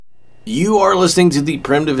You are listening to the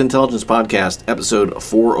Primitive Intelligence Podcast, episode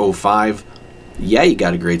 405. Yeah, you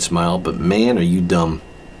got a great smile, but man, are you dumb.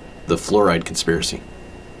 The fluoride conspiracy.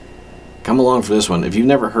 Come along for this one. If you've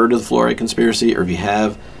never heard of the fluoride conspiracy, or if you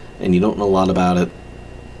have and you don't know a lot about it,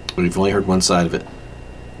 or you've only heard one side of it,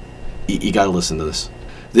 you got to listen to this.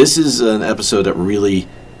 This is an episode that really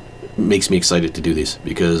makes me excited to do these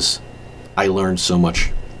because I learned so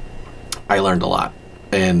much. I learned a lot,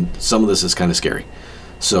 and some of this is kind of scary.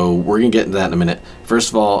 So we're going to get into that in a minute. First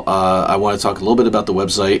of all, I want to talk a little bit about the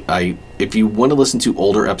website. If you want to listen to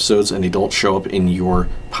older episodes and they don't show up in your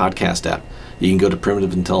podcast app, you can go to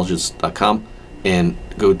primitiveintelligence.com and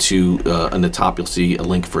go to, on the top, you'll see a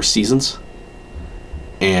link for seasons.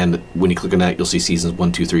 And when you click on that, you'll see seasons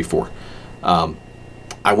 1, 2, 3, 4.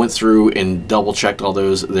 I went through and double-checked all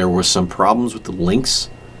those. There were some problems with the links.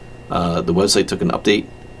 The website took an update,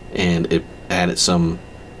 and it added some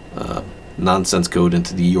nonsense code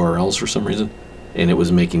into the URLs for some reason, and it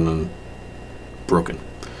was making them broken.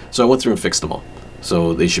 So I went through and fixed them all.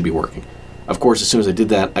 So they should be working. Of course, as soon as I did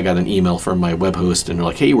that, I got an email from my web host, and they're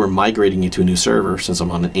like, hey, we're migrating you to a new server since I'm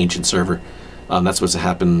on an ancient server. That's supposed to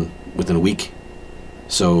happen within a week.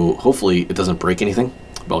 So hopefully it doesn't break anything,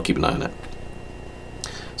 but I'll keep an eye on it.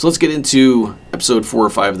 So let's get into episode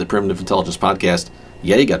 405 of the Primitive Intelligence Podcast.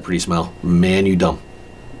 Yeah, you got a pretty smile. Man, you dumb.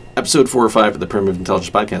 Episode 405 of the Primitive Intelligence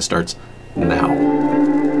Podcast starts now.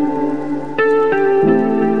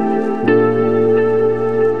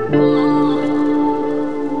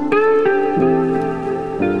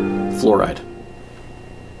 Fluoride.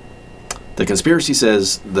 The conspiracy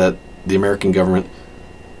says that the American government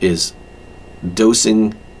is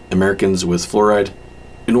dosing Americans with fluoride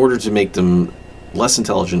in order to make them less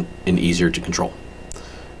intelligent and easier to control.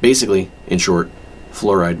 Basically, in short,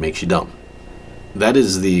 fluoride makes you dumb. That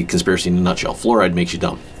is the conspiracy in a nutshell. Fluoride makes you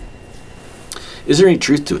dumb. Is there any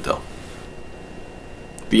truth to it, though?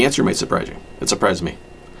 The answer might surprise you. It surprised me.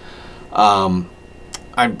 I've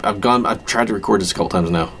tried to record this a couple times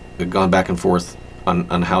now. I've gone back and forth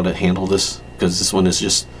on how to handle this, because this one is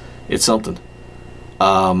just, it's something.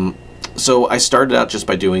 So I started out just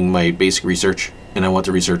by doing my basic research, and I want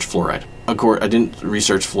to research fluoride. Of course, I didn't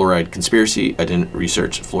research fluoride conspiracy. I didn't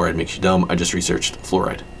research fluoride makes you dumb. I just researched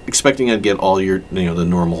fluoride, expecting I'd get all your, the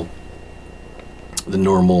normal,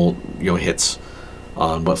 hits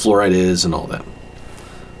on what fluoride is and all that.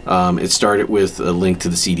 It started with a link to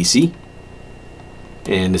the CDC,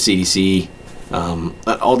 and the CDC,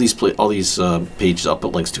 all these pages I'll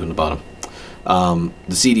put links to in the bottom.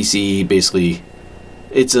 The CDC basically,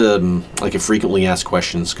 it's like a frequently asked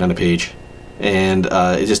questions kind of page, and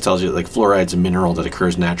it just tells you like fluoride's a mineral that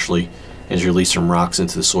occurs naturally and is released from rocks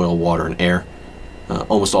into the soil, water, and air.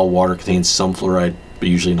 Almost all water contains some fluoride, but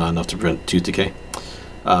usually not enough to prevent tooth decay.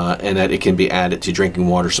 And that it can be added to drinking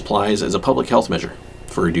water supplies as a public health measure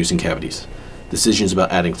for reducing cavities. Decisions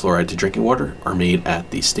about adding fluoride to drinking water are made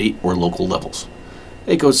at the state or local levels.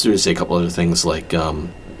 It goes through to say a couple other things like you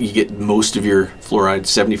get most of your fluoride,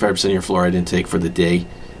 75% of your fluoride intake for the day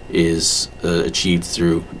is achieved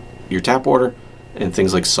through your tap water, and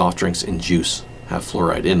things like soft drinks and juice have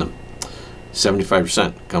fluoride in them.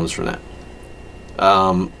 75% comes from that.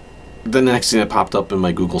 Then the next thing that popped up in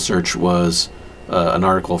my Google search was an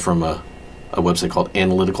article from a website called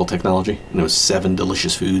Analytical Technology, and it was 7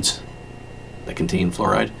 delicious foods that contain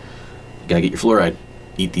fluoride. You gotta get your fluoride.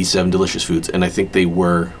 Eat these 7 delicious foods. And I think they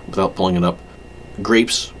were, without pulling it up,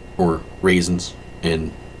 grapes or raisins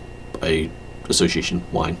in by association,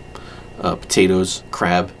 wine, potatoes,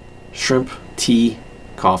 crab, shrimp, tea,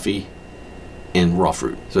 coffee, and raw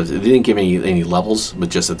fruit. So they didn't give any levels, but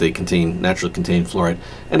just that they naturally contain fluoride.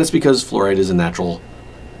 And it's because fluoride is a natural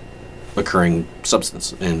occurring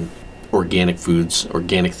substance, and organic foods,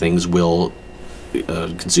 organic things will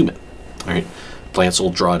consume it. All right, plants will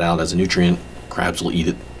draw it out as a nutrient. Crabs will eat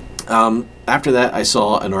it. After that, I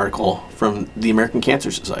saw an article from the American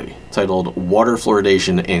Cancer Society titled "Water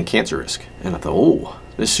Fluoridation and Cancer Risk," and I thought, oh,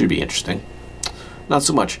 this should be interesting. Not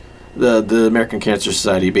so much. The American Cancer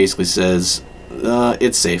Society basically says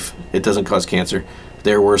it's safe. It doesn't cause cancer.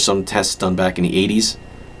 There were some tests done back in the 80s.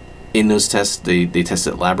 In those tests, they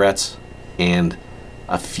tested lab rats, and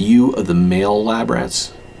a few of the male lab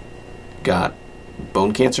rats got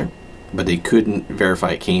bone cancer, but they couldn't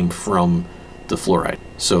verify it came from the fluoride.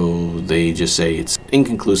 So they just say it's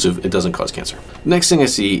inconclusive, it doesn't cause cancer. Next thing I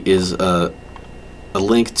see is a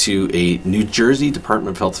link to a New Jersey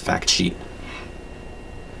Department of Health fact sheet.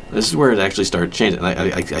 This is where it actually started changing.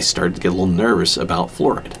 I started to get a little nervous about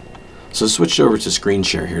fluoride. So I switched over to screen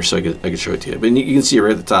share here so I could show it to you. But you can see it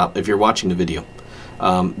right at the top if you're watching the video.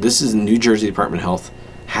 This is New Jersey Department of Health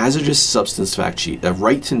hazardous substance fact sheet, a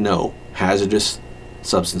right to know hazardous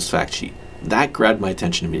substance fact sheet. That grabbed my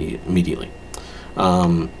attention immediately.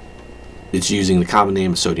 It's using the common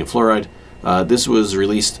name of sodium fluoride. This was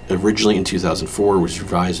released originally in 2004, was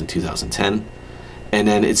revised in 2010. And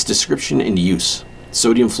then its description and use.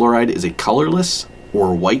 Sodium fluoride is a colorless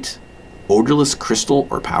or white, odorless crystal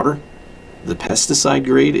or powder. The pesticide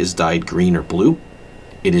grade is dyed green or blue.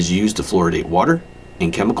 It is used to fluoridate water,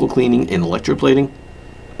 in chemical cleaning and electroplating,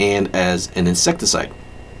 and as an insecticide.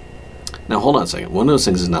 Now hold on a second. One of those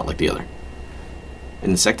things is not like the other. An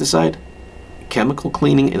insecticide, chemical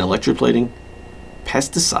cleaning and electroplating,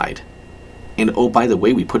 pesticide, and oh, by the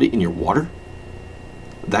way, we put it in your water?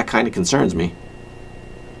 That kind of concerns me.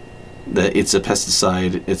 That it's a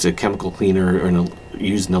pesticide, it's a chemical cleaner, or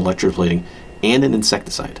used in electroplating, and an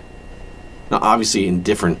insecticide. Now, obviously in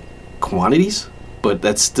different quantities, but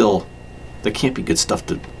that's still, that can't be good stuff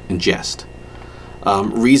to ingest.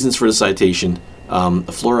 Reasons for the citation.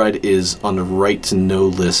 Fluoride is on the right to know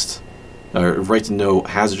list, or right to know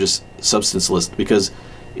hazardous substance list, because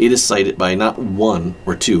it is cited by not one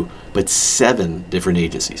or two, but 7 different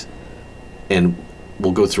agencies. And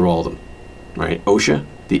we'll go through all of them. Right? OSHA,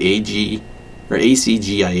 the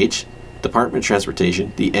ACGIH, Department of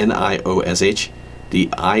Transportation, the NIOSH, the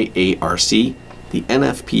IARC, the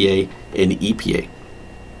NFPA, and the EPA.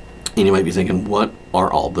 And you might be thinking, what are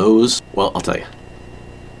all those? Well, I'll tell you.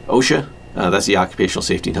 OSHA, that's the Occupational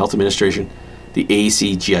Safety and Health Administration. The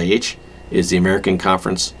ACGIH is the American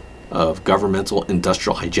Conference of Governmental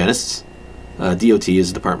Industrial Hygienists. DOT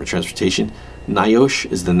is the Department of Transportation. NIOSH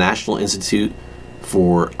is the National Institute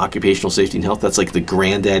for Occupational Safety and Health. That's like the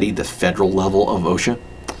granddaddy, the federal level of OSHA.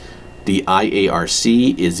 The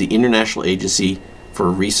IARC is the International Agency for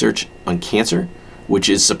Research on Cancer, which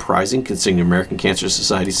is surprising considering the American Cancer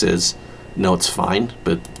Society says, no, it's fine,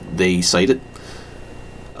 but they cite it.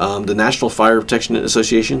 The National Fire Protection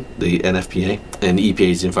Association, the NFPA, and the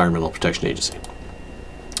EPA is the Environmental Protection Agency.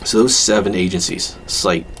 So those 7 agencies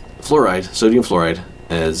cite fluoride, sodium fluoride,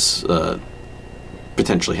 as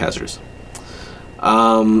potentially hazardous.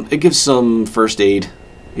 It gives some first aid.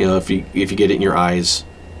 You know, if you get it in your eyes,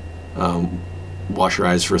 wash your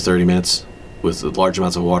eyes for 30 minutes with large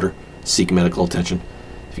amounts of water. Seek medical attention.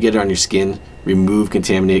 If you get it on your skin, remove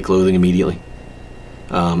contaminated clothing immediately.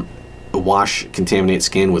 Wash contaminated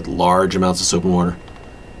skin with large amounts of soap and water.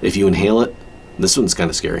 If you inhale it, this one's kind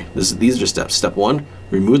of scary. These are just steps. Step 1,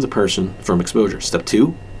 remove the person from exposure. Step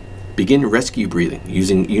 2, begin rescue breathing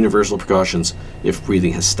using universal precautions if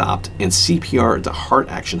breathing has stopped and CPR, the heart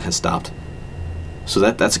action, has stopped. So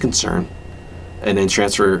that's a concern. And then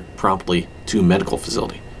transfer promptly to a medical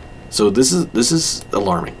facility. So this is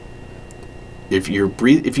alarming. If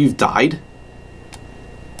you've died,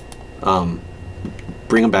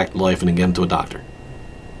 bring them back to life and then get them to a doctor.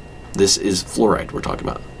 This is fluoride we're talking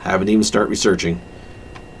about. Haven't even started researching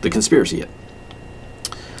the conspiracy yet.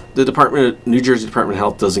 The New Jersey Department of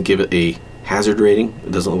Health doesn't give it a hazard rating.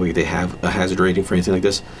 It doesn't look like they have a hazard rating for anything like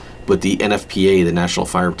this. But the NFPA, the National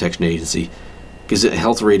Fire Protection Agency, gives it a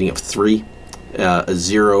health rating of 3, a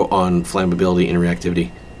 0 on flammability and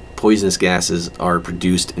reactivity. Poisonous gases are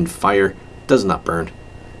produced in fire, does not burn.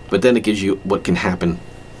 But then it gives you what can happen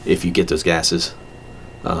if you get those gases.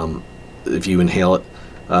 If you inhale it,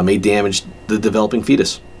 may damage the developing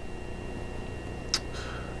fetus.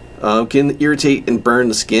 Can irritate and burn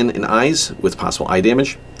the skin and eyes with possible eye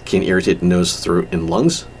damage. Can irritate the nose, throat, and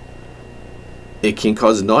lungs. It can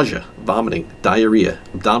cause nausea, vomiting, diarrhea,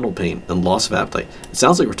 abdominal pain, and loss of appetite. It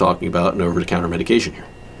sounds like we're talking about an over-the-counter medication here.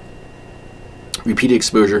 Repeated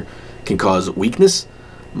exposure can cause weakness,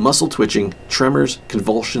 muscle twitching, tremors,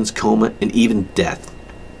 convulsions, coma, and even death.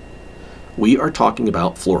 We are talking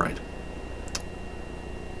about fluoride.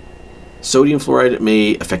 Sodium fluoride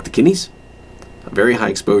may affect the kidneys. A very high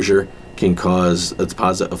exposure can cause a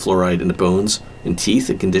deposit of fluoride in the bones and teeth,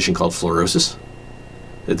 a condition called fluorosis.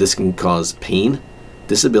 This can cause pain,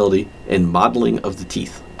 disability, and modeling of the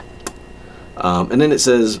teeth. And then it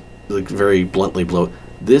says, like very bluntly below,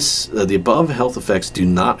 the above health effects do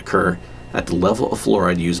not occur at the level of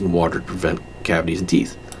fluoride used in water to prevent cavities in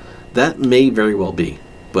teeth. That may very well be,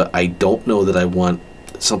 but I don't know that I want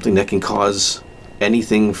something that can cause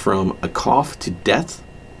anything from a cough to death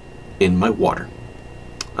in my water.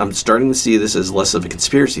 I'm starting to see this as less of a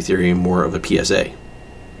conspiracy theory and more of a PSA.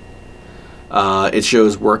 It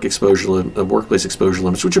shows workplace exposure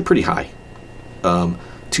limits, which are pretty high.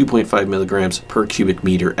 2.5 milligrams per cubic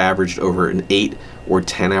meter averaged over an 8 or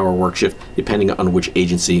 10-hour work shift, depending on which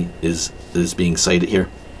agency is being cited here.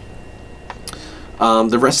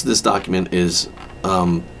 The rest of this document is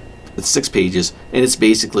It's 6 pages, and it's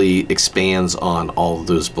basically expands on all of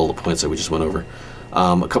those bullet points that we just went over.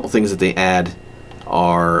 A couple things that they add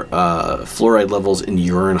are fluoride levels in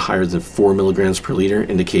urine higher than 4 milligrams per liter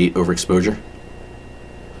indicate overexposure.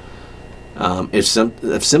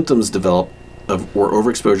 If symptoms develop or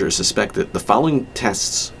overexposure is suspected, the following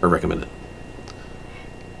tests are recommended: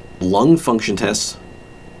 lung function tests,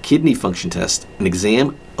 kidney function test, an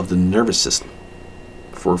exam of the nervous system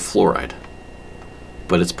for fluoride.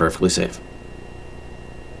 But it's perfectly safe.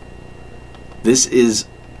 This is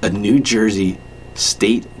a New Jersey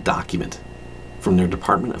state document from their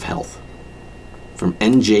Department of Health, from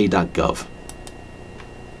nj.gov.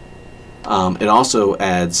 It also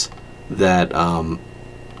adds that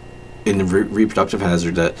in the reproductive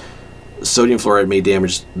hazard that sodium fluoride may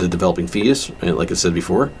damage the developing fetus, like I said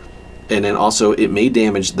before, and then also it may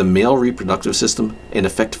damage the male reproductive system and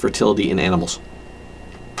affect fertility in animals.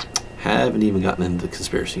 Haven't even gotten into the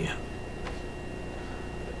conspiracy yet.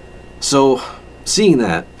 So, seeing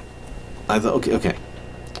that, I thought, okay.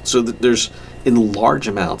 So there's, in large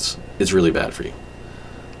amounts, it's really bad for you.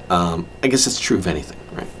 I guess that's true of anything,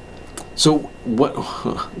 right? So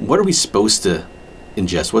what are we supposed to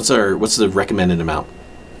ingest? What's the recommended amount?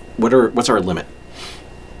 What's our limit?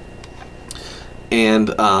 And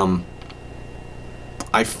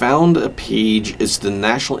I found a page. It's the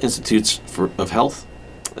National Institutes of Health.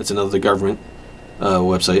 It's another government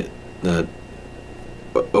website,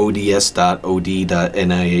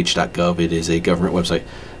 ods.od.nih.gov. It is a government website.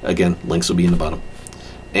 Again, links will be in the bottom.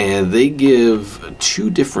 And they give 2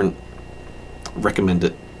 different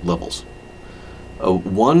recommended levels.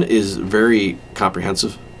 One is very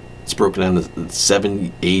comprehensive. It's broken down into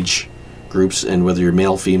 7 age groups and whether you're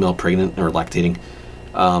male, female, pregnant, or lactating.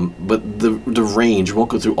 But the range, we won't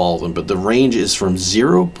go through all of them, but the range is from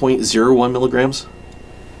 0.01 milligrams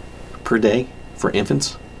per day for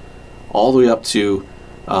infants, all the way up to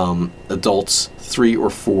adults 3 or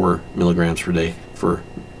 4 milligrams per day for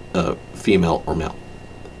female or male.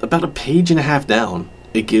 About a page and a half down,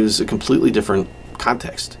 it gives a completely different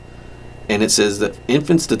context. And it says that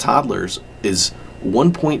infants to toddlers is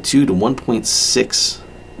 1.2 to 1.6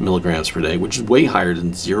 milligrams per day, which is way higher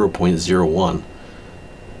than 0.01.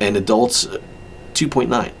 And adults,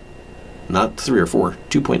 2.9. Not 3 or 4,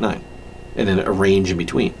 2.9. And then a range in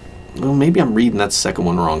between. Well, maybe I'm reading that second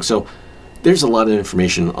one wrong. So there's a lot of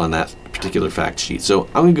information on that particular fact sheet. So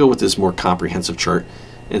I'm going to go with this more comprehensive chart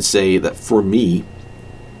and say that for me,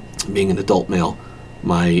 being an adult male,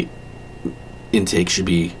 my intake should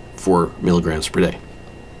be 4 milligrams per day.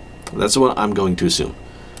 That's what I'm going to assume.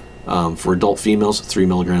 For adult females, 3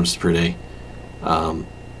 milligrams per day.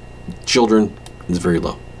 Children is very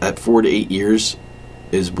low. At 4 to 8 years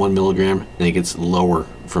is 1 milligram, and it gets lower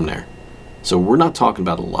from there. So we're not talking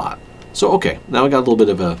about a lot. So okay, now I got a little bit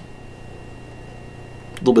of a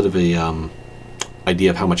idea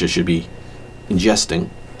of how much I should be ingesting.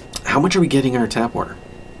 How much are we getting in our tap water?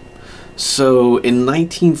 So in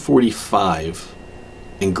 1945,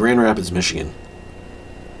 in Grand Rapids, Michigan,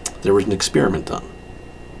 there was an experiment done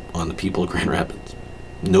on the people of Grand Rapids.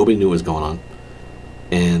 Nobody knew what was going on.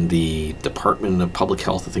 And the Department of Public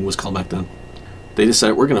Health, I think it was called back then, they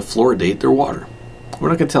decided we're going to fluoridate their water. We're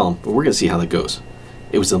not going to tell them, but we're going to see how that goes.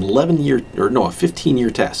 It was an a 15-year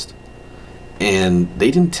test. And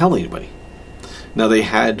they didn't tell anybody. Now, they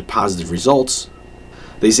had positive results.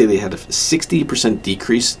 They say they had a 60%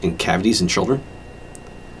 decrease in cavities in children.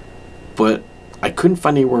 But I couldn't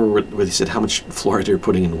find anywhere where they said how much fluoride they were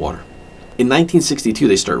putting in the water. In 1962,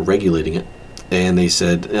 they started regulating it. And they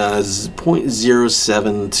said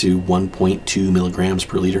 0.07 to 1.2 milligrams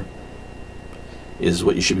per liter is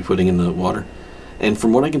what you should be putting in the water. And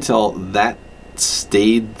from what I can tell, that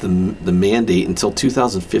stayed the mandate until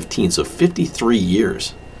 2015. So 53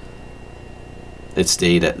 years it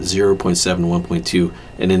stayed at 0.7, 1.2.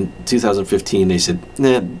 And in 2015, they said,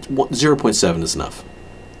 0.7 is enough.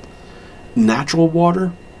 Natural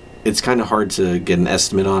water, it's kind of hard to get an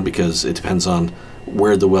estimate on because it depends on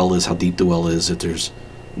where the well is, how deep the well is, if there's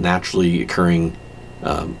naturally occurring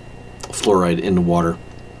fluoride in the water.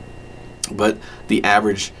 But the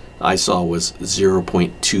average I saw was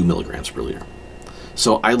 0.2 milligrams per liter.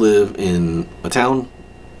 So I live in a town.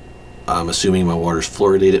 I'm assuming my water's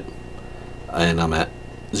fluoridated, and I'm at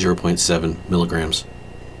 0.7 milligrams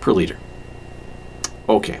per liter.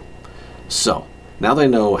 Okay, so now that I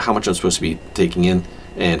know how much I'm supposed to be taking in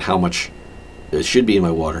and how much it should be in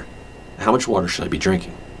my water, how much water should I be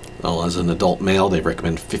drinking? Well, as an adult male, they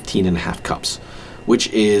recommend 15.5 cups, which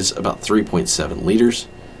is about 3.7 liters.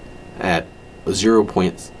 At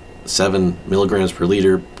 0.7 7 milligrams per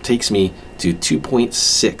liter takes me to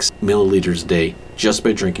 2.6 milliliters a day just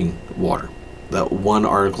by drinking water. That one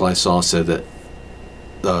article I saw said that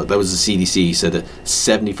that was the CDC, said that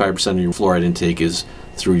 75% of your fluoride intake is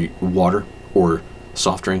through water or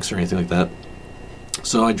soft drinks or anything like that.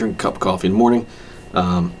 So I drink a cup of coffee in the morning.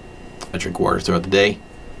 I drink water throughout the day.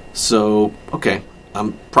 So, okay,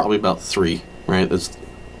 I'm probably about 3, right?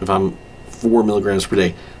 If I'm 4 milligrams per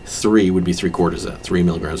day, 3 would be 3/4 of that. 3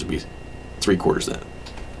 milligrams would be 3/4 of that.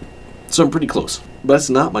 So I'm pretty close. But that's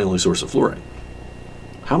not my only source of fluoride.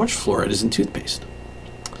 How much fluoride is in toothpaste?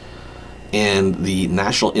 And the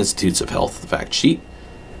National Institutes of Health fact sheet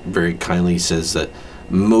very kindly says that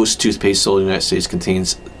most toothpaste sold in the United States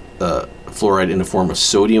contains fluoride in the form of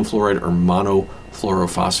sodium fluoride or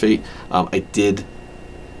monofluorophosphate. I did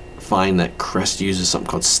find that Crest uses something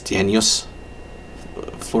called stannous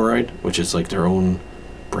fluoride, which is like their own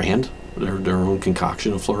brand, their own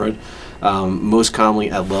concoction of fluoride. Most commonly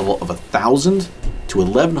at a level of 1,000 to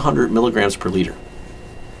 1,100 milligrams per liter.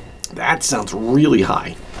 That sounds really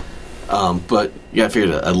high. But you gotta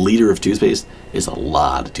figure that a liter of toothpaste is a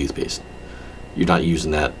lot of toothpaste. You're not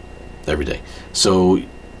using that every day. So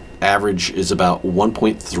average is about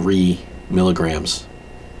 1.3 milligrams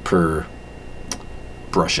per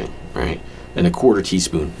brushing, right? And a quarter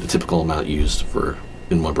teaspoon, the typical amount used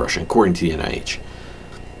in one brushing, according to the NIH.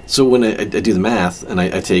 So when I do the math and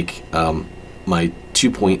I take my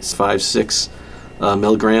 2.56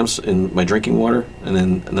 milligrams in my drinking water and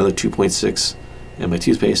then another 2.6 in my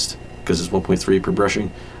toothpaste, because it's 1.3 per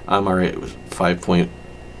brushing, I'm alright with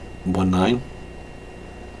 5.19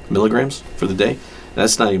 milligrams for the day.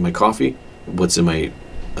 That's not even my coffee, what's in my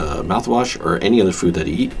mouthwash, or any other food that I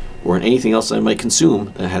eat, or in anything else I might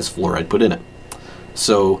consume that has fluoride put in it.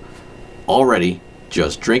 So already,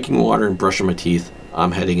 just drinking water and brushing my teeth,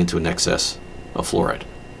 I'm heading into an excess of fluoride.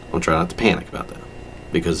 I'm trying not to panic about that,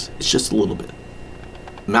 because it's just a little bit.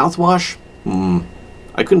 Mouthwash,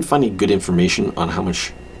 I couldn't find any good information on how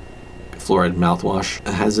much fluoride mouthwash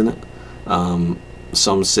has in it.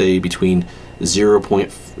 Some say between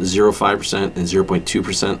 0.05% and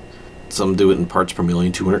 0.2%. Some do it in parts per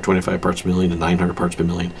million, 225 parts per million to 900 parts per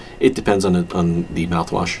million. It depends on the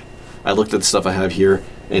mouthwash. I looked at the stuff I have here,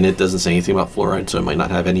 and it doesn't say anything about fluoride, so it might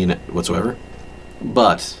not have any in it whatsoever.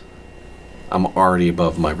 But I'm already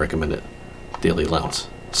above my recommended daily allowance.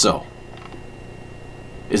 So,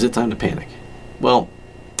 is it time to panic? Well,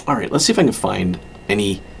 all right, let's see if I can find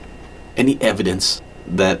any evidence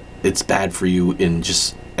that it's bad for you in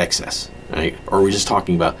just excess, right? Or are we just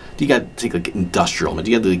talking about, do you got to take like industrial,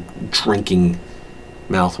 do you got to like drinking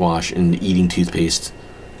mouthwash and eating toothpaste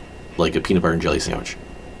like a peanut butter and jelly sandwich?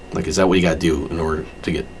 Like, is that what you got to do in order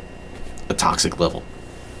to get a toxic level?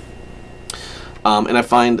 And I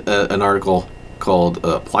find an article called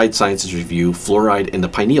Applied Sciences Review, Fluoride in the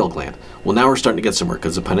Pineal Gland. Well, now we're starting to get somewhere,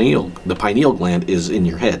 because the pineal gland is in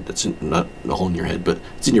your head. That's not a hole in your head, but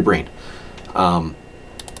it's in your brain. And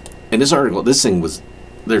this article, this was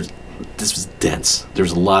dense.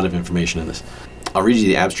 There's a lot of information in this. I'll read you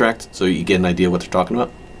the abstract so you get an idea of what they're talking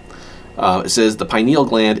about. It says the pineal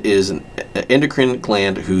gland is an endocrine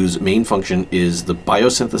gland whose main function is the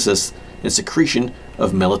biosynthesis and secretion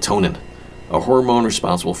of melatonin, a hormone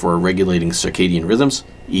responsible for regulating circadian rhythms,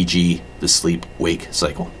 e.g. the sleep-wake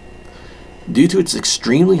cycle. Due to its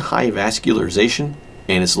extremely high vascularization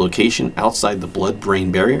and its location outside the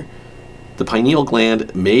blood-brain barrier, the pineal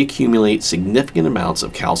gland may accumulate significant amounts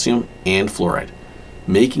of calcium and fluoride,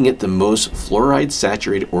 making it the most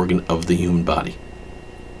fluoride-saturated organ of the human body.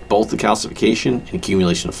 Both the calcification and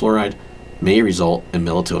accumulation of fluoride may result in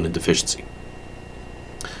melatonin deficiency.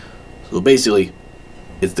 So basically,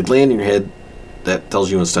 it's the gland in your head that tells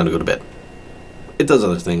you when it's time to go to bed. It does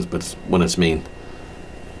other things, but it's one of its main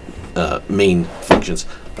functions,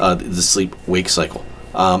 the sleep-wake cycle.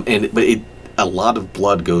 But a lot of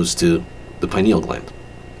blood goes to the pineal gland,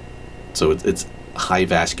 so it's high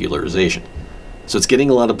vascularization. So it's getting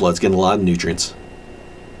a lot of blood, it's getting a lot of nutrients,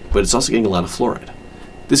 but it's also getting a lot of fluoride.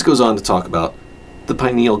 This goes on to talk about the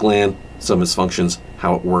pineal gland, some of its functions,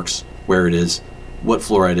 how it works, where it is, what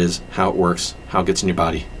fluoride is, how it works, how it gets in your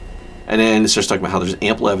body. And then it starts talking about how there's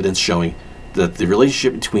ample evidence showing that the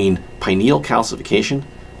relationship between pineal calcification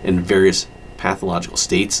and various pathological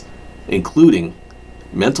states, including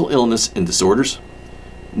mental illness and disorders,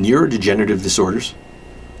 neurodegenerative disorders,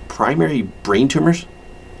 primary brain tumors,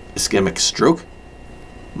 ischemic stroke,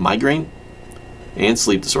 migraine, and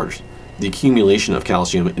sleep disorders. The accumulation of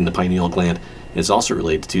calcium in the pineal gland is also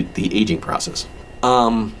related to the aging process.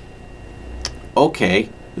 Okay,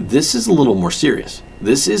 this is a little more serious.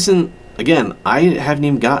 This isn't, again, I haven't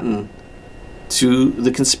even gotten to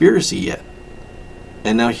the conspiracy yet.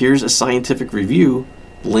 And now here's a scientific review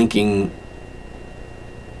linking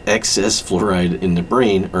excess fluoride in the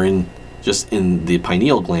brain, or in the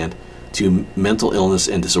pineal gland, to mental illness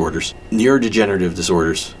and disorders, neurodegenerative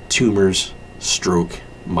disorders, tumors, stroke,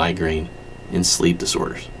 migraine, and sleep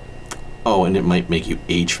disorders. Oh, and it might make you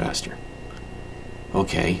age faster.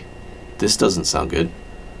 Okay, this doesn't sound good.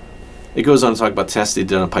 It goes on to talk about tests they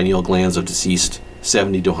did on pineal glands of deceased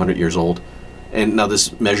 70 to 100 years old. And now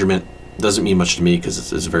this measurement doesn't mean much to me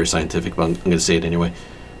because it's very scientific, but I'm going to say it anyway.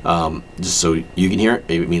 Just so you can hear it,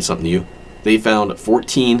 maybe it means something to you. They found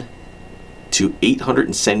 14 to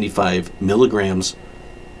 875 milligrams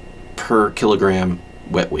per kilogram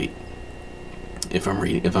wet weight. If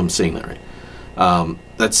I'm saying that right.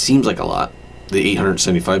 That seems like a lot. The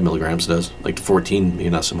 875 milligrams does. Like the 14, maybe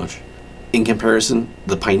not so much. In comparison,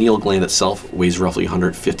 the pineal gland itself weighs roughly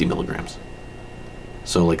 150 milligrams.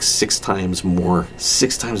 So like 6 times more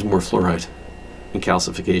fluoride and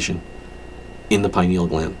calcification in the pineal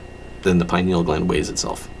gland than the pineal gland weighs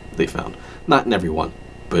itself, they found. Not in every one,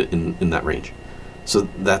 but in that range. So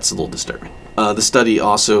that's a little disturbing. The study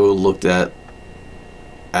also looked at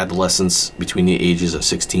adolescents between the ages of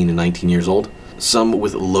 16 and 19 years old. Some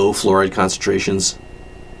with low fluoride concentrations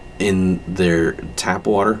in their tap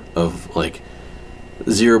water of like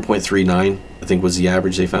 0.39, I think was the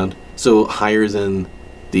average they found. So higher than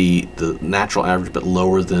the natural average, but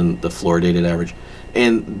lower than the fluoridated average.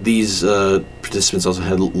 And these participants also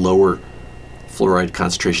had lower fluoride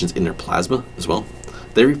concentrations in their plasma as well.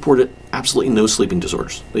 They reported absolutely no sleeping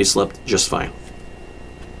disorders. They slept just fine.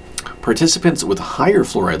 Participants with higher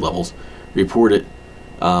fluoride levels reported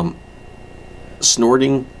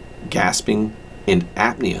snorting, gasping, and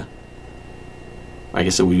apnea. I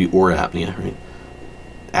guess it would be or apnea, right?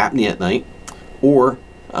 Apnea at night, or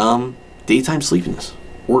daytime sleepiness,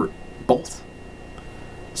 or both.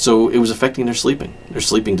 So it was affecting their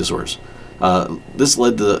sleeping disorders. This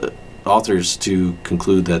led the authors to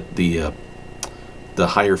conclude that the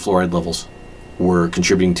higher fluoride levels were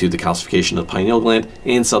contributing to the calcification of the pineal gland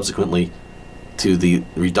and subsequently to the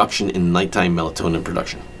reduction in nighttime melatonin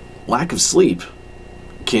production. Lack of sleep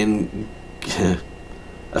can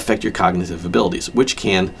affect your cognitive abilities, which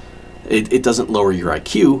it doesn't lower your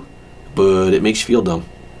IQ, but it makes you feel dumb.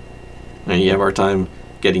 And you have a hard time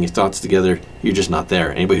getting your thoughts together. You're just not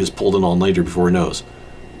there. Anybody who's pulled an all-nighter before knows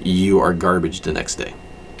you are garbage the next day.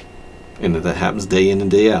 And if that happens day in and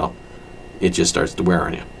day out, it just starts to wear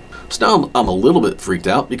on you. So now I'm a little bit freaked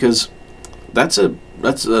out because that's a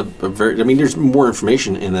very, I mean, there's more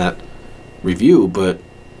information in that review, but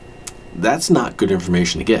that's not good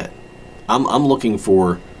information to get. I'm looking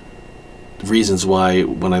for reasons why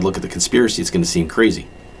when I look at the conspiracy it's going to seem crazy.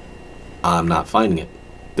 I'm not finding it.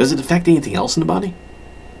 Does it affect anything else in the body?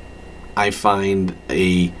 I find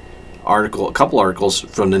a couple articles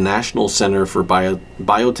from the National Center for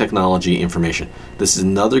Biotechnology Information. This is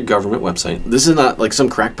another government website. This is not like some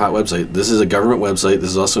crackpot website. This is a government website.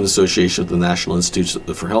 This is also an association with the National Institutes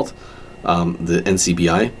for Health, the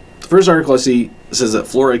NCBI. The first article I see says that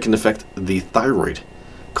fluoride can affect the thyroid,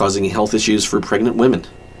 causing health issues for pregnant women,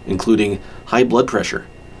 including high blood pressure,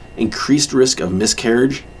 increased risk of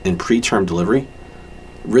miscarriage and preterm delivery,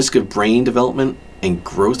 risk of brain development and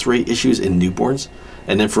growth rate issues in newborns,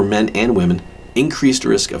 and then for men and women, increased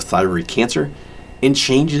risk of thyroid cancer and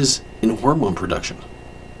changes in hormone production.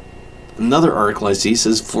 Another article I see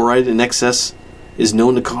says fluoride in excess is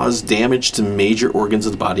known to cause damage to major organs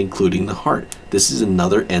of the body, including the heart. This is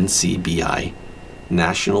another NCBI,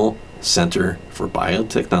 National Center for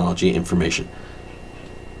Biotechnology Information.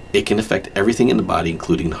 It can affect everything in the body,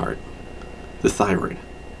 including the heart, the thyroid,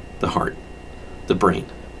 the heart, the brain,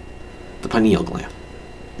 the pineal gland,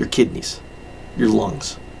 your kidneys, your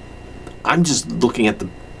lungs. I'm just looking at the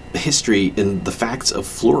history and the facts of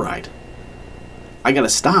fluoride. I gotta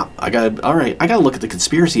stop. I gotta look at the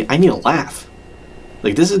conspiracy. I need a laugh.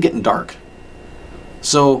 Like, this is getting dark.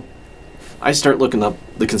 So I start looking up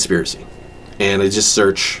the conspiracy and I just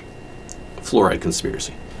search fluoride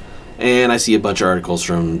conspiracy. And I see a bunch of articles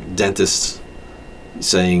from dentists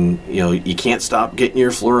saying, you can't stop getting your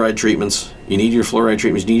fluoride treatments. You need your fluoride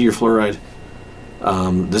treatments. You need your fluoride.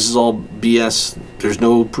 This is all BS. There's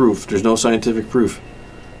no proof. There's no scientific proof.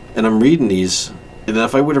 And I'm reading these, and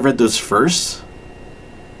if I would have read those first,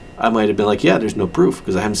 I might have been like, yeah, there's no proof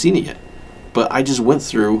because I haven't seen it yet. But I just went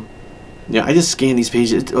through, I just scanned these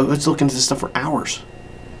pages. I was looking at this stuff for hours.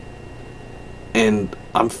 And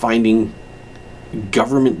I'm finding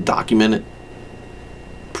government documented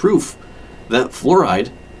proof that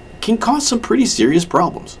fluoride can cause some pretty serious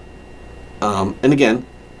problems. And again,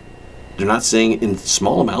 they're not saying in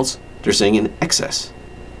small amounts. They're saying in excess.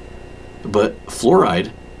 But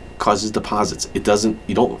fluoride causes deposits. It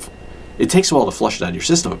takes a while to flush it out of your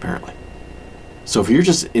system, apparently. So if you're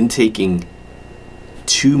just intaking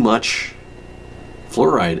too much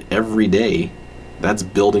fluoride every day, that's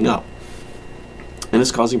building up. And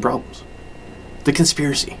it's causing problems. The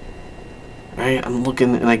conspiracy. Right? I'm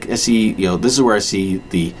looking and I see, this is where I see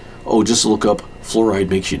just look up fluoride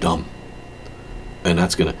makes you dumb. And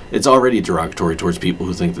it's already derogatory towards people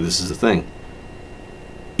who think that this is a thing.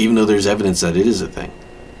 Even though there's evidence that it is a thing.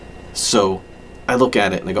 So I look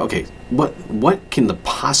at it and I go, okay, what can the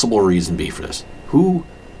possible reason be for this? Who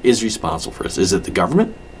is responsible for this? Is it the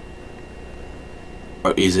government?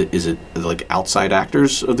 Or is it like outside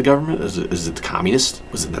actors of the government? Is it the communists?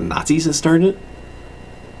 Was it the Nazis that started it?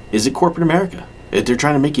 Is it corporate America? If they're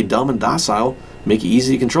trying to make you dumb and docile, make it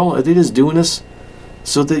easy to control, are they just doing this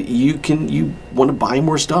so that you want to buy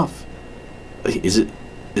more stuff? Is it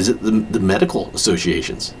the medical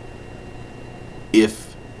associations?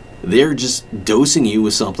 If they're just dosing you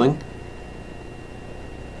with something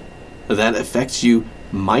that affects you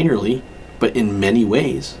minorly, but in many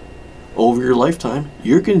ways, over your lifetime,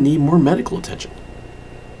 you're going to need more medical attention.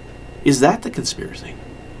 Is that the conspiracy?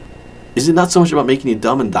 Is it not so much about making you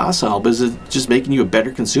dumb and docile, but is it just making you a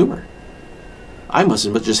better consumer? I must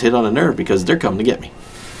have just hit on a nerve because they're coming to get me.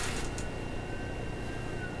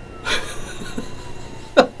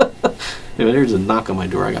 If there's a knock on my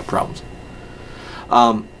door, I got problems.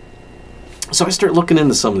 So I start looking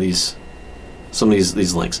into some of these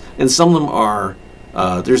links, and some of them are.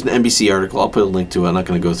 There's an NBC article. I'll put a link to it. I'm not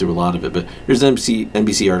going to go through a lot of it, but there's an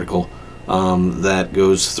NBC article that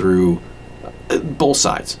goes through both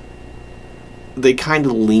sides. They kind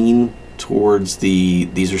of lean towards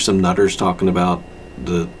these are some nutters talking about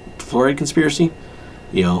the fluoride conspiracy,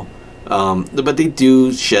 but they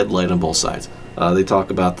do shed light on both sides. They talk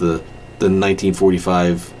about the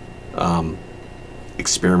 1945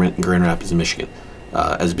 experiment in Grand Rapids, Michigan,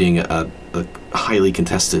 as being a highly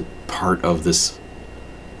contested part of this.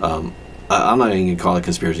 I'm not even going to call it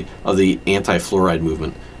conspiracy, of the anti-fluoride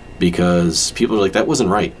movement, because people are like, that wasn't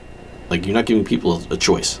right. Like, you're not giving people a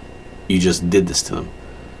choice. You just did this to them.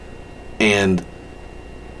 And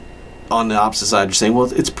on the opposite side, you're saying,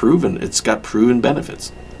 well, it's proven. It's got proven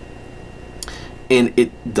benefits. And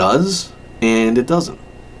it does, and it doesn't.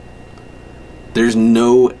 There's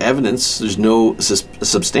no evidence, there's no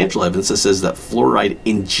substantial evidence that says that fluoride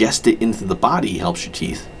ingested into the body helps your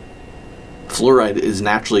teeth. Fluoride is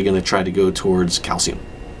naturally going to try to go towards calcium,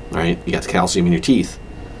 right? You got the calcium in your teeth.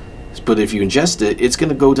 But if you ingest it, it's going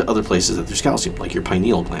to go to other places that there's calcium, like your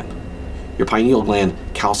pineal gland. Your pineal gland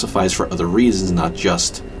calcifies for other reasons, not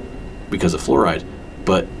just because of fluoride,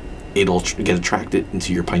 but it'll get attracted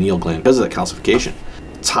into your pineal gland because of that calcification.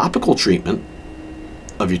 Topical treatment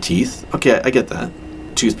of your teeth, okay, I get that.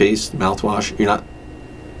 Toothpaste, mouthwash, you're not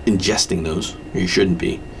ingesting those, or you shouldn't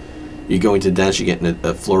be. You're going to the dentist, you're getting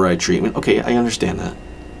a fluoride treatment. Okay, I understand that.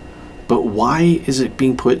 But why is it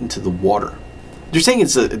being put into the water? They're saying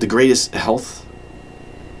it's the greatest health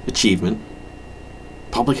achievement,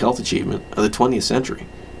 public health achievement of the 20th century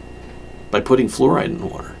by putting fluoride in the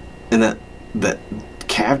water. And that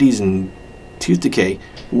cavities and tooth decay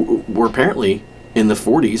were apparently in the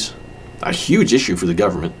 40s a huge issue for the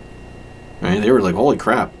government. Right? They were like, holy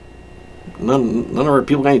crap, none of our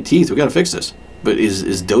people got any teeth, we got to fix this. But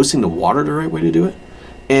is dosing the water the right way to do it?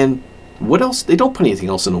 And what else? They don't put anything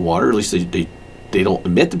else in the water. At least they don't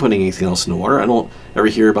admit to putting anything else in the water. I don't ever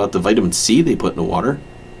hear about the vitamin C they put in the water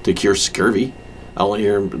to cure scurvy. I don't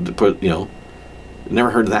hear them to put, never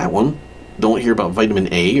heard of that one. Don't hear about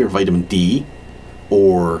vitamin A or vitamin D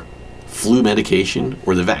or flu medication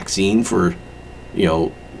or the vaccine for,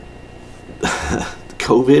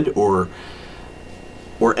 COVID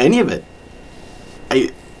or any of it.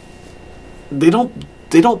 They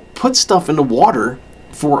don't put stuff in the water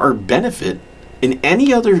for our benefit for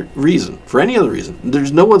any other reason.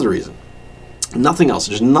 There's no other reason. Nothing else.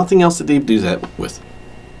 There's nothing else that they do that with.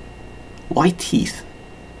 Why teeth?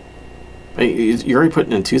 You're already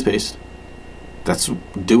putting in toothpaste. That's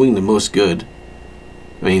doing the most good.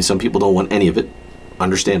 I mean, some people don't want any of it.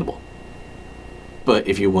 Understandable. But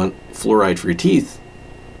if you want fluoride for your teeth,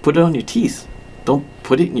 put it on your teeth. Don't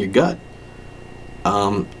put it in your gut.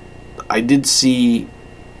 I did see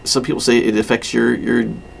some people say it affects your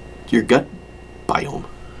gut biome,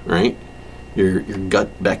 right? Your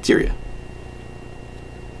gut bacteria.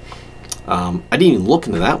 I didn't even look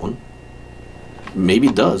into that one. Maybe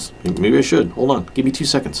it does. Maybe I should. Hold on. Give me 2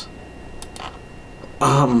 seconds.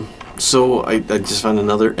 So I just found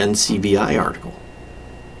another NCBI article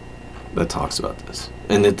that talks about this,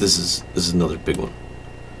 and that this is another big one.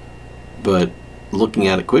 But looking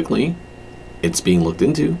at it quickly, it's being looked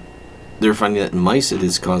into. They're finding that in mice it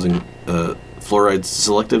is causing fluoride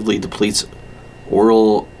selectively depletes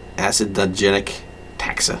oral acidogenic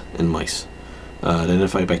taxa in mice.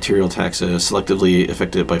 Identify bacterial taxa selectively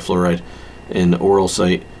affected by fluoride in oral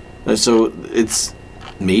site. So it's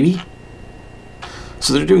maybe.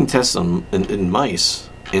 So they're doing tests in mice,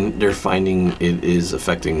 and they're finding it is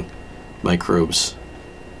affecting microbes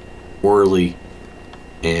orally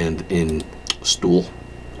and in stool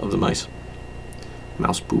of the mice.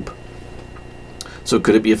 Mouse poop. So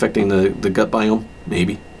could it be affecting the gut biome?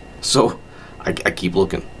 Maybe. So I keep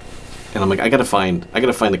looking, and I'm like, I gotta find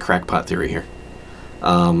the crackpot theory here.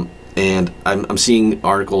 And I'm seeing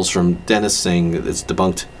articles from dentists saying that it's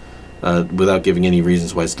debunked, without giving any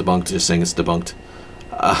reasons why it's debunked, just saying it's debunked.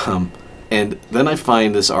 And then I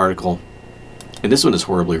find this article, and this one is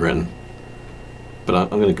horribly written, but I'm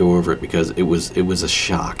going to go over it because it was a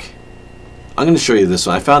shock. I'm going to show you this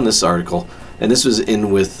one. I found this article, and this was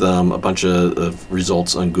in with a bunch of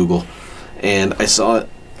results on Google, and I saw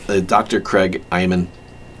it, Dr. Craig Iman.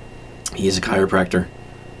 He's a chiropractor,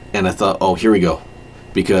 and I thought, oh, here we go,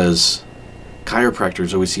 because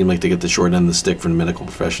chiropractors always seem like they get the short end of the stick from the medical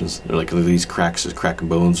professions. They're like, look at these cracks, there's cracking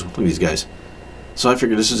bones. Look at these guys. So I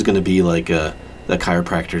figured this was going to be like the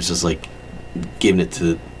chiropractors just like giving it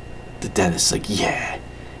to the dentist, like, yeah,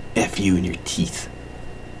 F you and your teeth,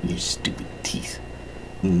 your stupid teeth.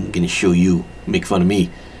 I'm going to show you, make fun of me,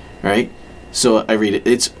 right? So I read it.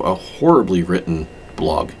 It's a horribly written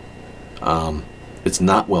blog. It's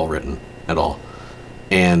not well written at all.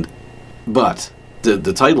 But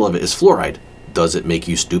the title of it is Fluoride. Does it make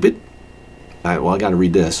you stupid? I got to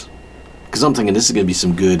read this, because I'm thinking this is going to be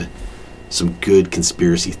some good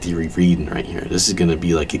conspiracy theory reading right here. This is going to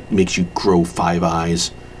be like, it makes you grow 5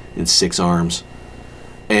 eyes and 6 arms,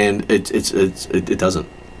 and it doesn't.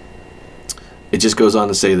 It just goes on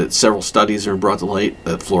to say that several studies are brought to light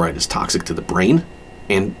that fluoride is toxic to the brain,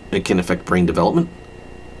 and it can affect brain development.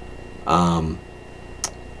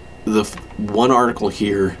 The one article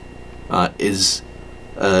here is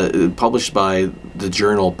published by the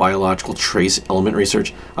journal Biological Trace Element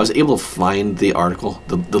Research. I was able to find the article.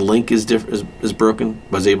 The link is broken.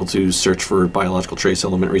 I was able to search for Biological Trace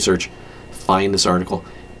Element Research, find this article.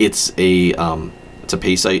 It's a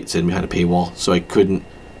pay site. It's hidden behind a paywall, so I couldn't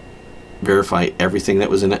verify everything that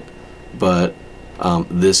was in it. But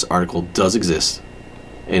this article does exist,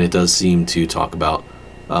 and it does seem to talk about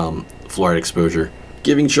fluoride exposure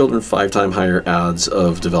giving children 5 times higher odds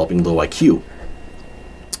of developing low IQ.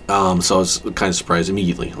 So I was kind of surprised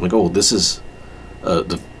immediately. I'm like, oh, this is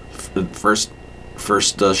the first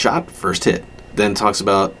shot, first hit. Then talks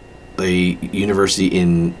about a university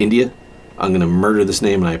in India. I'm going to murder this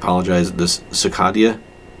name, and I apologize. This Sukadia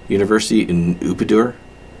University in Upadur,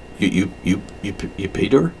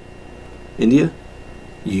 Upadur, India,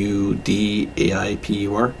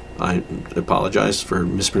 UDAIPUR. I apologize for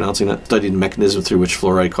mispronouncing that. Studied the mechanism through which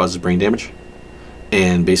fluoride causes brain damage.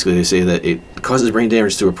 And basically they say that it causes brain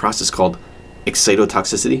damage through a process called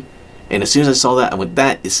excitotoxicity. And as soon as I saw that, I went,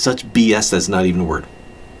 that is such BS that's not even a word.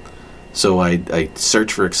 So I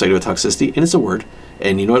searched for excitotoxicity, and it's a word.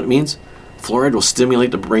 And you know what it means? Fluoride will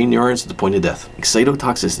stimulate the brain neurons to the point of death.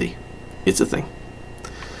 Excitotoxicity. It's a thing.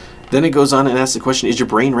 Then it goes on and asks the question, is your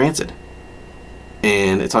brain rancid?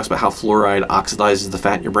 And it talks about how fluoride oxidizes the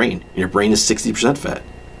fat in your brain. And your brain is 60% fat.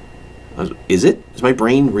 Is it? Is my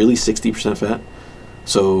brain really 60% fat?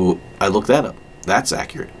 So I looked that up. That's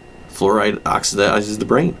accurate. Fluoride oxidizes the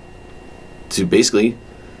brain. To basically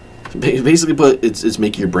put, it's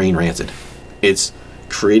making your brain rancid. It's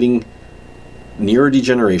creating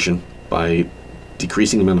neurodegeneration by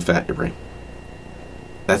decreasing the amount of fat in your brain.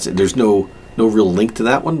 That's it. There's no real link to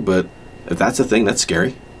that one, but if that's a thing, that's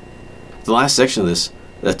scary. The last section of this,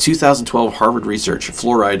 the 2012 Harvard research,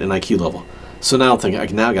 fluoride and IQ level. So now I'm thinking, I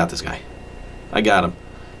now got this guy. I got him.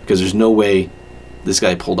 Because there's no way this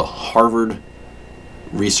guy pulled a Harvard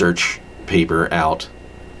research paper out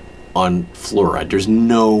on fluoride. There's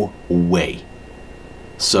no way.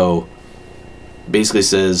 So basically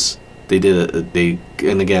says they did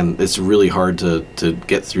and again, it's really hard to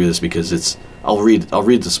get through this because it's, I'll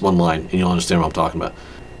read this one line and you'll understand what I'm talking about.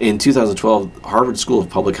 In 2012, Harvard School of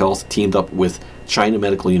Public Health teamed up with China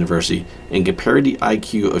Medical University and compared the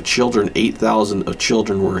IQ of children. 8,000 of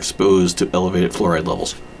children were exposed to elevated fluoride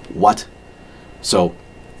levels. What? So,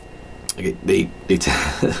 okay,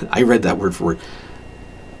 I read that word for word.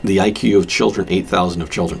 The IQ of children, 8,000 of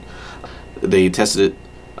children. They tested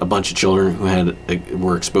a bunch of children who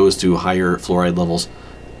were exposed to higher fluoride levels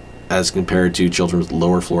as compared to children with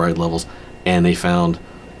lower fluoride levels, and they found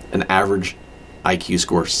an average IQ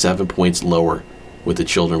score 7 points lower with the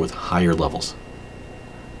children with higher levels.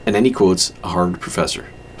 And then he quotes a Harvard professor,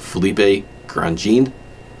 Philippe Grandjean,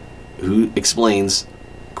 who explains,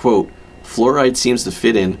 quote, fluoride seems to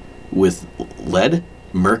fit in with lead,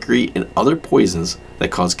 mercury, and other poisons that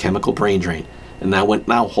cause chemical brain drain. And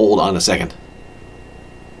now hold on a second.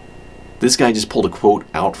 This guy just pulled a quote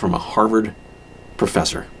out from a Harvard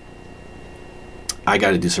professor. I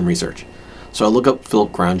got to do some research. So I look up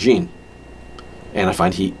Philip Grandjean, and I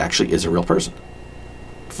find he actually is a real person.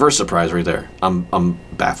 First surprise right there. I'm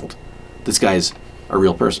baffled. This guy's a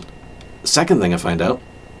real person. Second thing I find out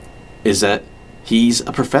is that he's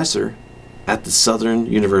a professor at the Southern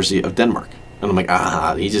University of Denmark. And I'm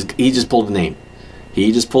like, he just pulled a name.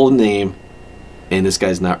 He just pulled a name, and this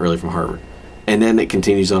guy's not really from Harvard. And then it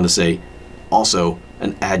continues on to say, also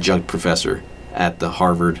an adjunct professor at the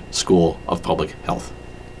Harvard School of Public Health.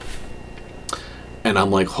 And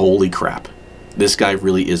I'm like, holy crap. This guy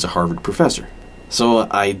really is a Harvard professor. So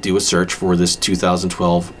I do a search for this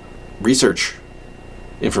 2012 research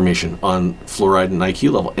information on fluoride and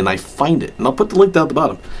IQ level, and I find it. And I'll put the link down at the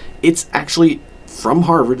bottom. It's actually from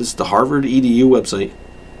Harvard. It's the Harvard EDU website.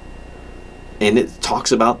 And it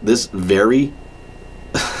talks about this very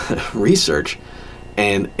research.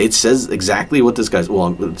 And it says exactly what this guy's...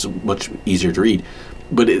 Well, it's much easier to read.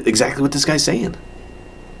 But exactly what this guy's saying.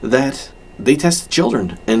 That they tested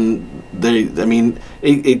children. And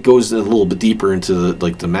it goes a little bit deeper into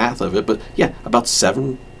the math of it. But yeah, about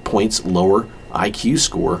 7 points lower IQ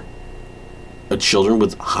score of children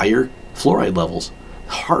with higher fluoride levels.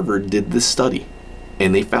 Harvard did this study.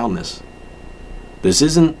 And they found this. This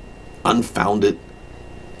isn't unfounded,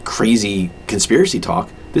 crazy conspiracy talk.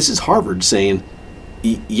 This is Harvard saying...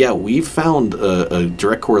 Yeah, we've found a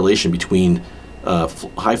direct correlation between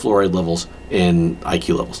high fluoride levels and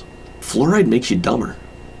IQ levels. Fluoride makes you dumber.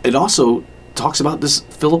 It also talks about this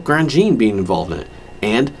Philip Grandjean being involved in it.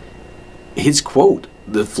 And his quote,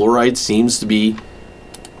 fluoride seems to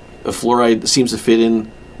fit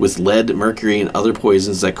in with lead, mercury, and other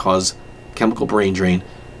poisons that cause chemical brain drain.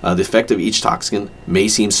 The effect of each toxin may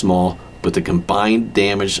seem small, but the combined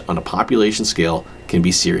damage on a population scale can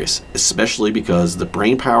be serious, especially because the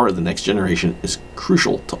brain power of the next generation is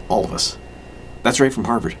crucial to all of us. That's right from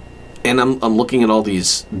Harvard. And I'm looking at all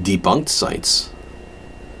these debunked sites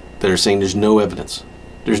that are saying there's no evidence.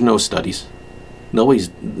 There's no studies.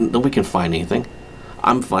 Nobody can find anything.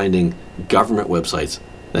 I'm finding government websites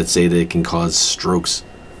that say that it can cause strokes,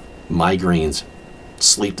 migraines,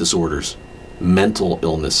 sleep disorders, mental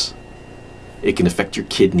illness. It can affect your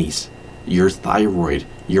kidneys, your thyroid,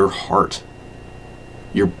 your heart,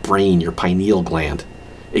 your brain, your pineal gland.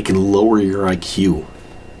 It can lower your IQ.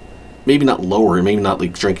 Maybe not lower, maybe not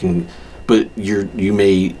like drinking, but you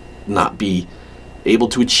may not be able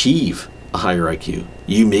to achieve a higher IQ.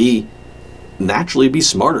 You may naturally be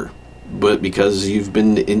smarter, but because you've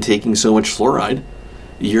been intaking so much fluoride,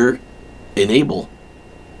 you're unable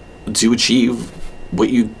to achieve what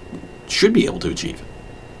you should be able to achieve.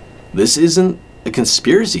 This isn't a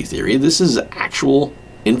conspiracy theory. This is actual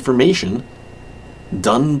information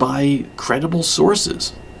done by credible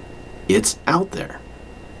sources. It's out there.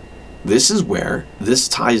 This is where this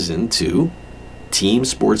ties into team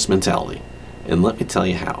sports mentality. And let me tell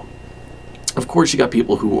you how. Of course, you got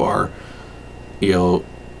people who are, they're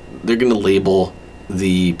going to label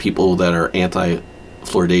the people that are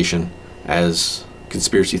anti-fluoridation as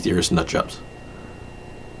conspiracy theorist nut jobs.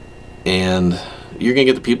 And you're going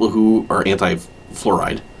to get the people who are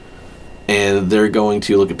anti-fluoride, and they're going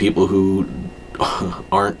to look at people who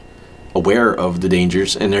aren't aware of the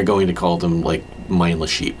dangers, and they're going to call them like mindless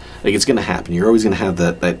sheep. Like, it's going to happen. You're always going to have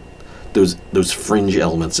those fringe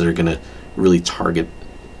elements that are going to really target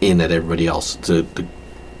in at everybody else to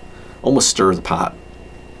almost stir the pot.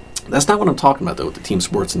 That's not what I'm talking about though with the team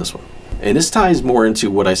sports in this one. And this ties more into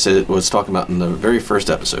what I was talking about in the very first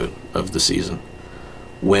episode of the season,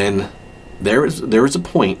 when there was a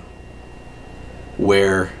point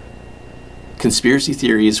where conspiracy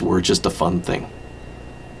theories were just a fun thing,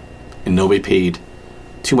 and nobody paid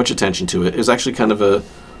too much attention to it. It was actually kind of a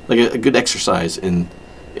good exercise in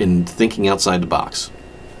thinking outside the box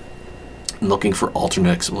and looking for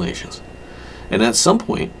alternate explanations. And at some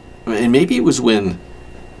point, and maybe it was when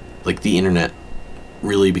like the internet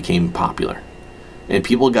really became popular and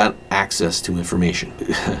people got access to information.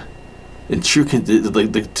 And true,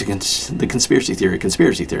 the conspiracy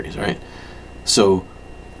theories, right? So,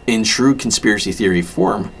 in true conspiracy theory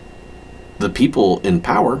form, the people in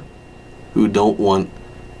power who don't want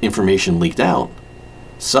information leaked out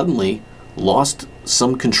suddenly lost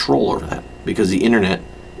some control over that, because the internet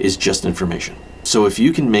is just information. So if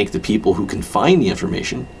you can make the people who can find the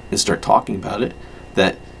information and start talking about it,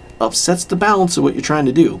 that upsets the balance of what you're trying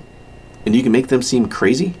to do, and you can make them seem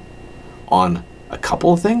crazy on a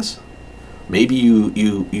couple of things. Maybe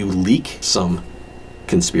you leak some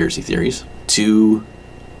conspiracy theories to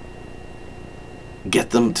get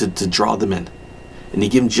them to draw them in. And you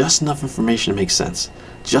give them just enough information to make sense.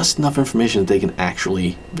 Just enough information that they can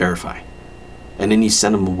actually verify. And then you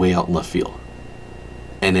send them way out in left field.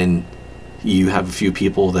 And then you have a few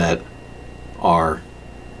people that are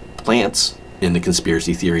plants in the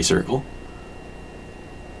conspiracy theory circle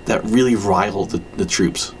that really rile the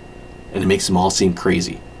troops. And it makes them all seem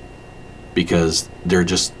crazy. Because they're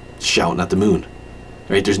just shouting at the moon.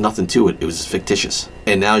 Right? There's nothing to it. It was fictitious.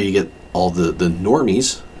 And now you get all the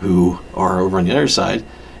normies who are over on the other side,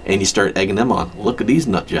 and you start egging them on. Look at these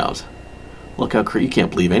nut jobs. Look how you can't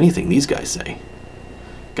believe anything these guys say.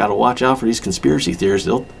 Got to watch out for these conspiracy theorists.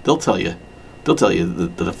 They'll tell you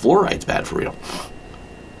that the fluoride's bad for you.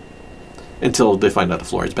 Until they find out the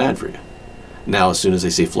fluoride's bad for you. Now, as soon as they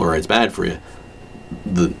say fluoride's bad for you,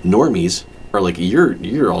 the normies are like,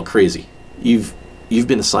 you're all crazy. You've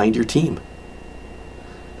been assigned your team.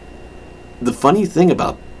 The funny thing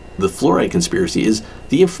about the fluoride conspiracy is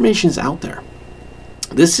the information is out there.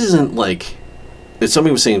 This isn't like, if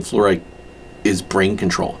somebody was saying fluoride is brain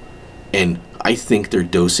control, and I think they're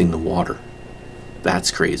dosing the water.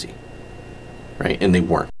 That's crazy. Right? And they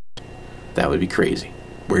weren't. That would be crazy.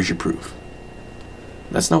 Where's your proof?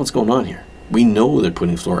 That's not what's going on here. We know they're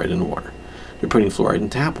putting fluoride in the water. They're putting fluoride in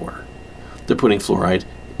tap water. They're putting fluoride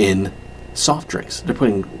in soft drinks. They're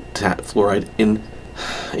putting fluoride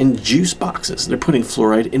in juice boxes. They're putting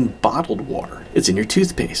fluoride in bottled water. It's in your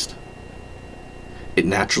toothpaste. It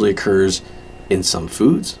naturally occurs in some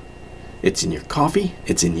foods. It's in your coffee.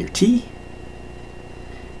 It's in your tea.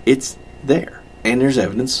 It's there. And there's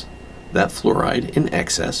evidence that fluoride in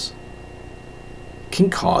excess can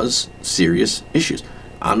cause serious issues.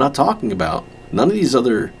 I'm not talking about, none of these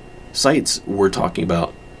other sites we're talking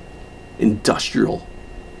about industrial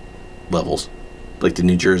levels, like the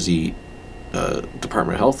New Jersey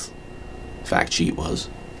Department of Health fact sheet was.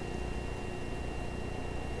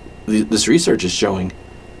 This research is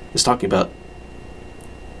talking about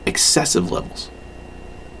excessive levels,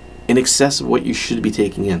 in excess of what you should be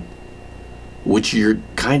taking in, which you're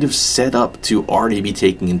kind of set up to already be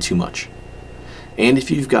taking in too much. And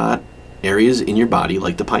if you've got areas in your body,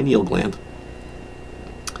 like the pineal gland,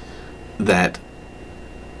 that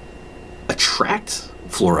attract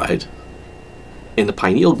fluoride, and the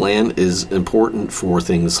pineal gland is important for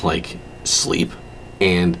things like sleep,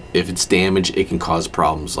 and if it's damaged, it can cause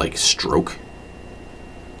problems like stroke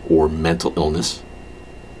or mental illness,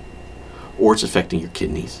 or it's affecting your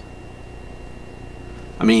kidneys.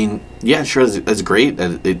 I mean, yeah, sure, that's great,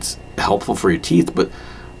 it's helpful for your teeth, but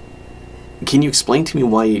can you explain to me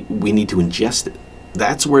why we need to ingest it?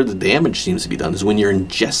 That's where the damage seems to be done, is when you're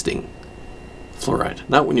ingesting fluoride,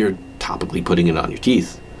 not when you're topically putting it on your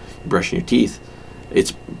teeth, brushing your teeth.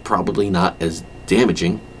 It's probably not as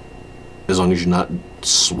damaging as long as you're not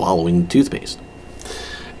swallowing toothpaste.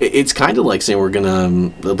 It's kind of like saying we're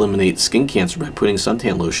going to eliminate skin cancer by putting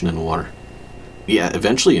suntan lotion in the water. Yeah,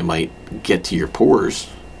 eventually it might get to your pores.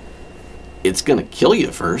 It's going to kill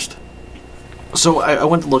you first. So I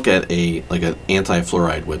went to look at an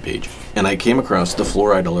anti-fluoride webpage, and I came across the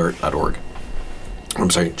fluoridealert.org. I'm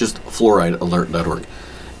sorry, just fluoridealert.org.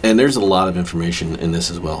 And there's a lot of information in this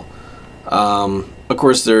as well. Of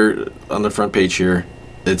course, they're on the front page here.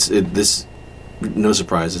 This no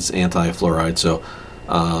surprise, it's anti-fluoride. So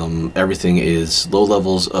everything is low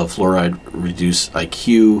levels of fluoride reduce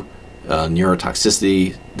IQ,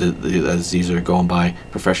 neurotoxicity. As these are going by,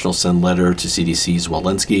 professionals send letter to CDC's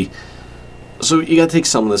Walensky. So you got to take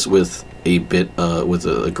some of this with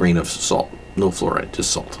a grain of salt. No fluoride,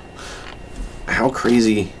 just salt. How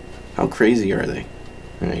crazy are they?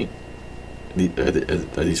 Right?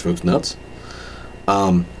 Are these folks nuts?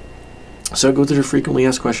 So I go through their frequently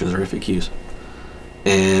asked questions, or FAQs,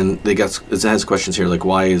 and it has questions here like,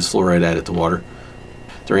 why is fluoride added to water?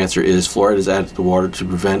 Their answer is, fluoride is added to water to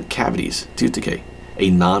prevent cavities, tooth decay,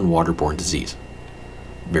 a non-waterborne disease.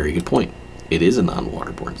 Very good point. It is a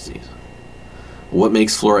non-waterborne disease. What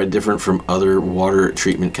makes fluoride different from other water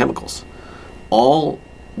treatment chemicals? All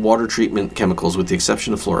water treatment chemicals, with the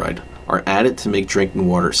exception of fluoride, are added to make drinking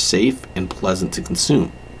water safe and pleasant to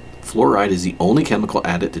consume. Fluoride is the only chemical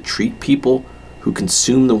added to treat people who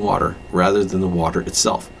consume the water rather than the water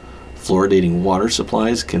itself. Fluoridating water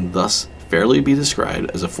supplies can thus fairly be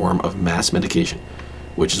described as a form of mass medication,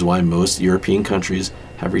 which is why most European countries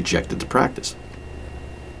have rejected the practice.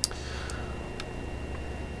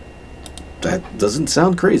 that doesn't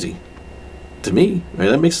sound crazy to me. Right?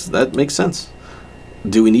 That makes sense.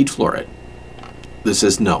 Do we need fluoride? This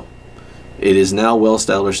says no. It is now well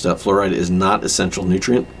established that fluoride is not essential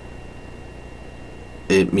nutrient.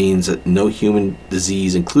 It means that no human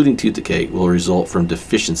disease, including tooth decay, will result from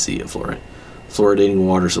deficiency of fluoride. Fluoridating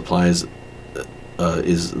water supplies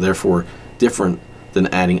is therefore different than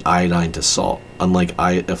adding iodine to salt. Unlike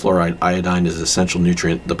fluoride, iodine is an essential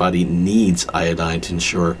nutrient. The body needs iodine to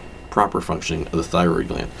ensure proper functioning of the thyroid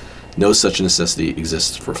gland. No such necessity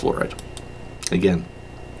exists for fluoride. Again,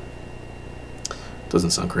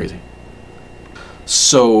 doesn't sound crazy.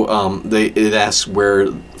 So it asks where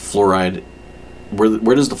fluoride,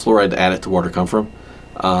 where does the fluoride added to water come from?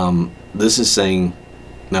 This is saying,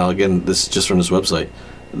 now again, this is just from this website,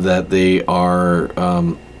 that they are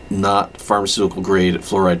not pharmaceutical grade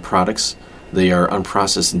fluoride products. They are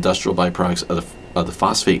unprocessed industrial byproducts of the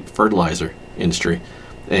phosphate fertilizer industry,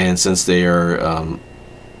 and since they are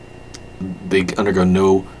they undergo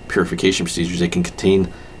no purification procedures, they can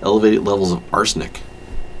contain elevated levels of arsenic.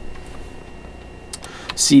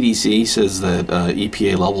 CDC says that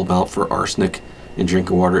EPA level amount for arsenic in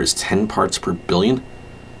drinking water is 10 parts per billion.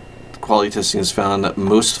 Quality testing has found that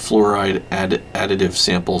most fluoride additive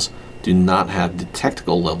samples do not have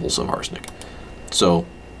detectable levels of arsenic. So,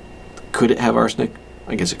 could it have arsenic?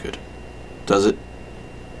 I guess it could. Does it?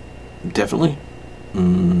 Definitely?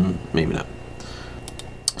 Maybe not.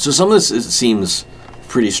 So some of this seems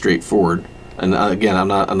pretty straightforward. And again, I'm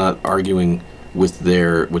not arguing with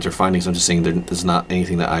their findings. I'm just saying there's not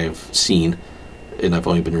anything that I have seen, and I've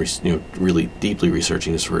only been really deeply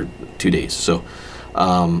researching this for 2 days. So,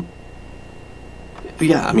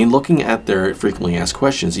 yeah, I mean, looking at their frequently asked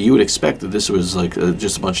questions, you would expect that this was like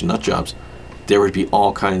just a bunch of nut jobs. There would be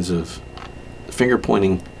all kinds of finger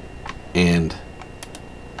pointing and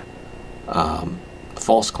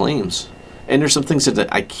false claims. And there's some things that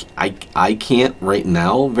I can't right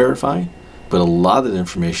now verify, but a lot of the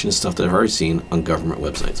information is stuff that I've already seen on government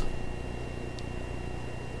websites.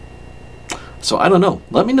 So I don't know.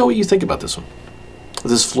 Let me know what you think about this one.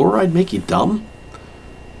 Does fluoride make you dumb?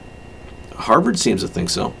 Harvard seems to think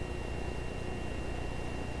so.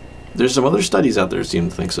 There's some other studies out there that seem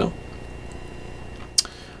to think so.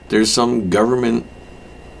 There's some government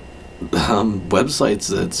websites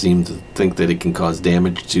that seem to think that it can cause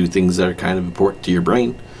damage to things that are kind of important to your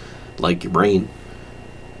brain, like your brain,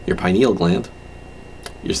 your pineal gland,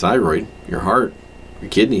 your thyroid, your heart, your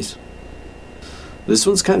kidneys. This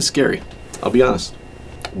one's kind of scary. I'll be honest.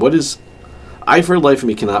 I for the life of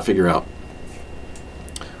me cannot figure out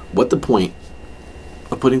what the point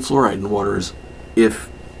of putting fluoride in water is if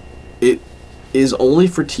it is only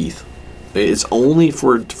for teeth. It's only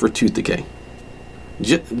for tooth decay.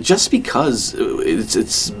 Just because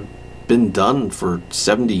it's been done for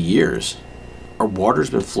 70 years. Our water's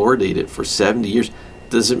been fluoridated for 70 years.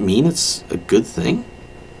 Does it mean it's a good thing?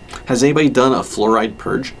 Has anybody done a fluoride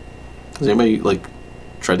purge? Has anybody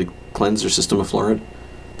tried to cleanse their system of fluoride?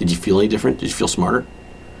 Did you feel any different? Did you feel smarter?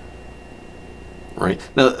 Right?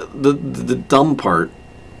 Now, the dumb part,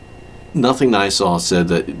 nothing that I saw said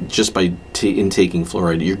that just by intaking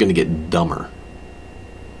fluoride, you're going to get dumber.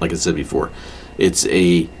 Like I said before, it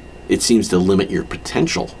seems to limit your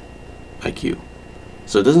potential IQ.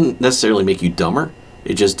 So it doesn't necessarily make you dumber.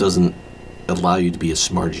 It just doesn't allow you to be as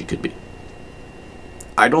smart as you could be.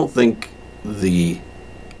 I don't think I'm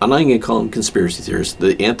not even going to call them conspiracy theorists,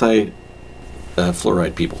 the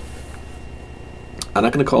anti-fluoride people. I'm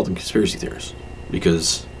not going to call them conspiracy theorists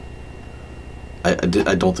because I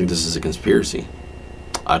don't think this is a conspiracy.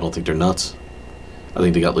 I don't think they're nuts. I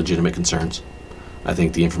think they got legitimate concerns. I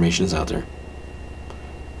think the information is out there.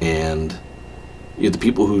 And the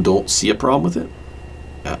people who don't see a problem with it,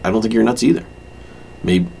 I don't think you're nuts either.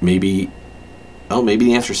 Maybe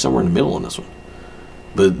the answer is somewhere in the middle on this one.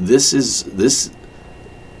 But this is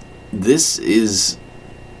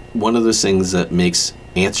one of those things that makes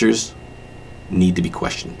answers need to be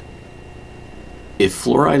questioned. If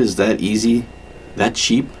fluoride is that easy, that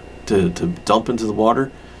cheap to dump into the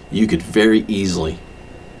water, you could very easily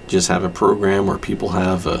just have a program where people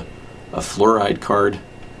have a fluoride card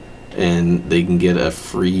and they can get a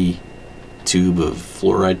free tube of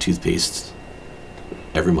fluoride toothpaste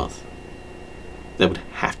every month. That would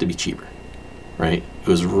have to be cheaper, right? It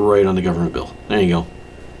goes right on the government bill. There you go.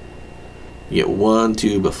 You get one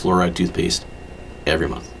tube of fluoride toothpaste every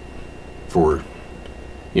month for,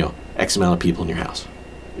 X amount of people in your house.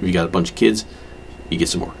 If you got a bunch of kids, you get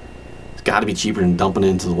some more. It's got to be cheaper than dumping it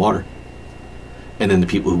into the water. And then the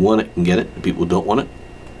people who want it can get it. The people who don't want it,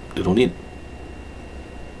 they don't need it.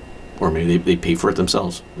 Or maybe they pay for it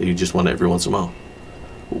themselves. They just want it every once in a while.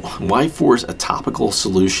 Why force a topical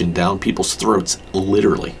solution down people's throats,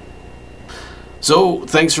 literally? So,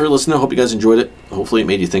 thanks for listening. I hope you guys enjoyed it. Hopefully it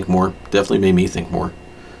made you think more. Definitely made me think more.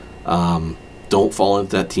 Don't fall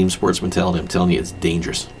into that team sports mentality. I'm telling you, it's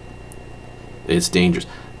dangerous. It's dangerous.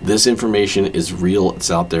 This information is real. It's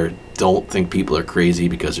out there. Don't think people are crazy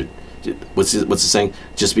because they're... What's the saying?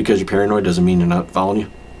 Just because you're paranoid doesn't mean they're not following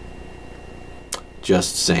you.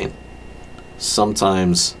 Just saying.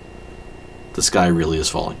 Sometimes the sky really is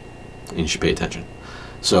falling, and you should pay attention.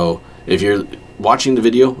 So if you're watching the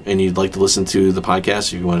video and you'd like to listen to the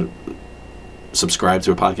podcast, if you want to subscribe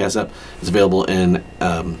to a podcast app, it's available in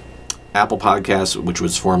Apple Podcasts, which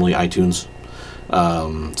was formerly iTunes,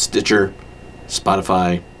 Stitcher,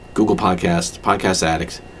 Spotify, Google Podcasts, Podcast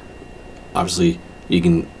Addict. Obviously, you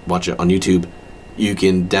can watch it on YouTube. You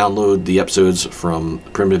can download the episodes from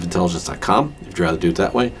primitiveintelligence.com if you'd rather do it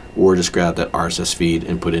that way, or just grab that RSS feed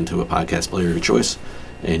and put it into a podcast player of your choice,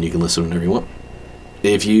 and you can listen whenever you want.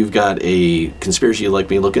 If you've got a conspiracy you'd like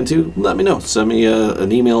me to look into, let me know. Send me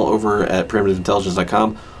an email over at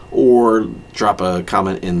primitiveintelligence.com, or drop a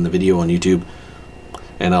comment in the video on YouTube,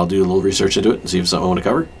 and I'll do a little research into it and see if it's something I want to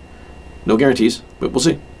cover. No guarantees, but we'll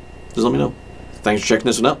see. Just let me know. Thanks for checking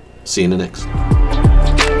this one out. See you in the next.